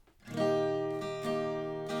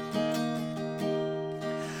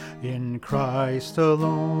Christ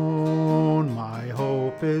alone my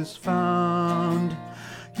hope is found.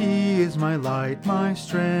 He is my light, my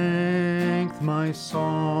strength, my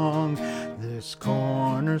song, this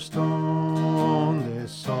cornerstone,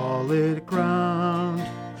 this solid ground,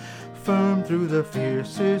 firm through the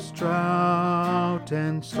fiercest drought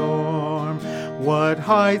and storm. What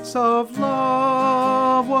heights of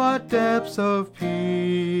love, what depths of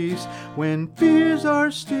peace, when fears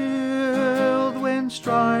are stilled, when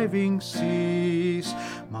striving cease.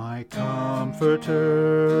 My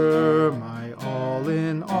comforter, my all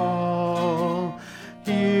in all,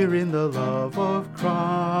 here in the love of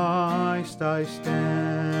Christ I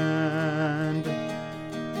stand.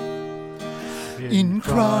 In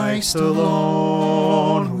Christ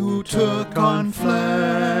alone, who took on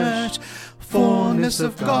flesh, fullness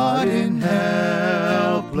of God in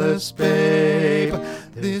helpless babe,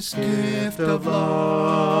 this gift of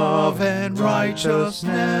love and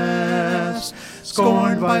righteousness,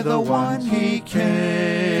 scorned by the one he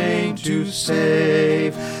came to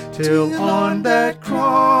save, till on that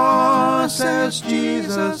cross as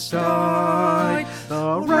Jesus died,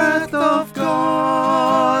 the wrath of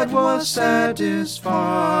God was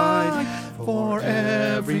satisfied, for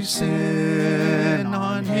every sin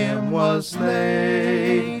on him was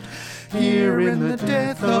laid. Here in the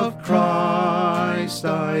death of Christ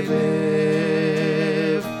I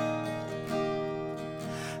live.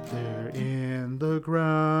 There in the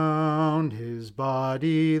ground his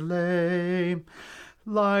body lay,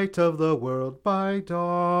 light of the world by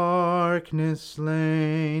darkness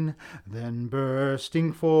slain, then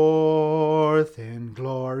bursting forth in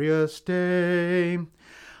glorious day,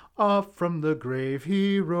 up from the grave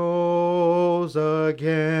he rose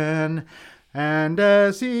again. And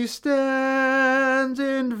as he stands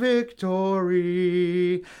in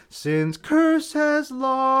victory, sin's curse has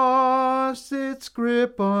lost its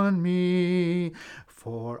grip on me.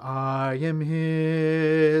 For I am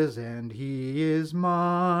his and he is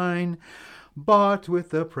mine, bought with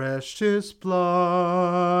the precious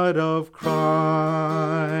blood of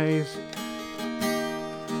Christ.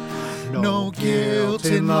 No guilt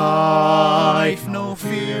in life, no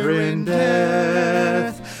fear in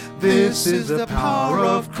death. This is the power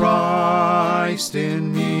of Christ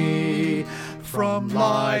in me. From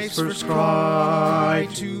life's first cry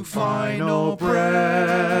to final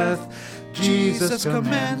breath, Jesus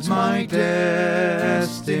commands my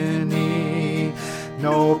destiny.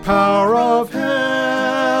 No power of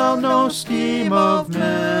hell, no scheme of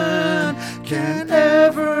man can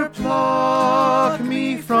ever pluck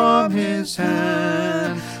me from his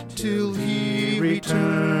hand, till he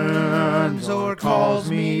returns or calls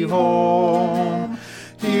me home.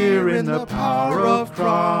 Here in the power of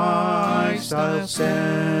Christ I'll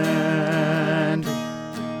stand.